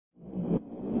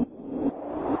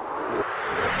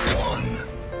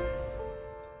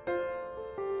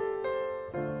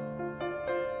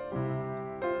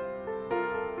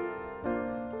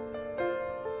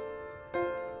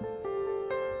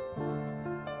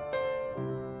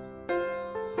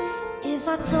If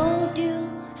I told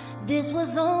you this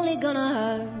was only gonna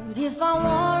hurt, if I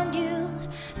warned you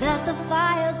that the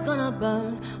fire's gonna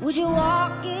burn, would you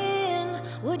walk in?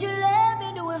 Would you let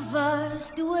me do it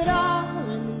first? Do it all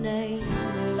in the name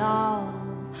of love.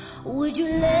 Would you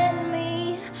let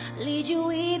me lead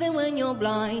you even when you're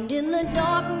blind? In the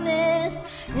darkness,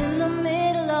 in the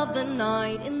middle of the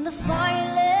night, in the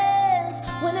silence,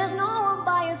 when there's no one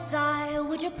by your side,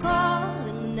 would you call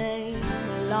in the name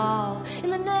of love? In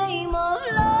the name of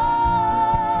love,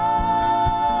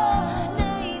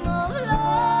 name of love,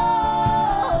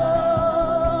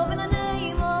 in the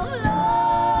name of love,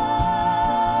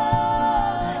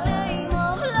 name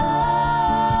of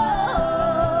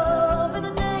love, in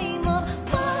the name of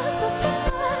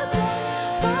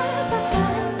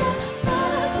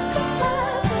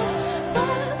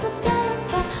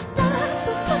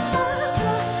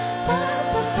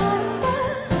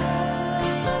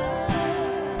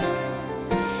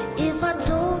If I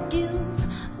told you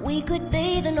we could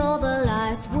bathe in all the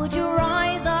lights, would you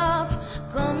rise up,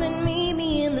 come and meet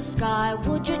me in the sky?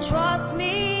 Would you trust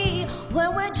me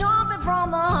when we're jumping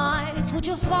from the heights? Would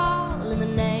you fall in the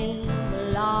name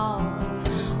of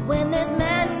love? When there's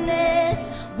madness,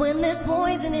 when there's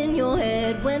poison in your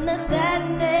head, when the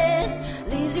sadness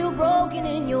leaves you broken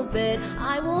in your bed,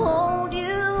 I will hold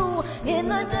you in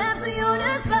the depths of your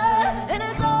despair, and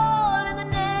it's all in the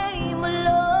name of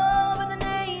love, in the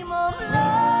name of love,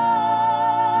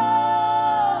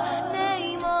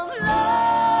 name of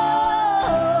love,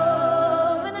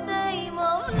 in the name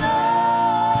of love,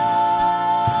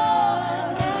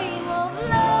 name of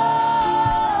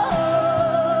love,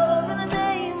 in the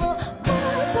name of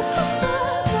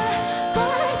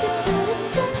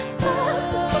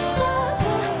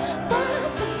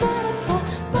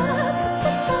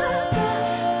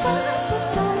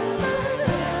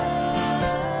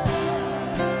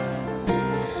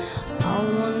I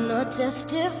wanna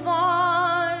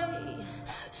testify,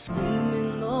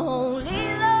 screaming the holy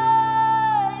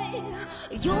light.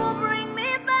 You'll bring me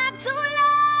back to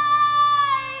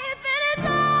life, and it's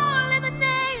all in the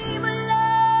name of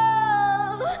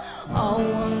love. I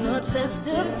wanna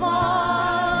testify.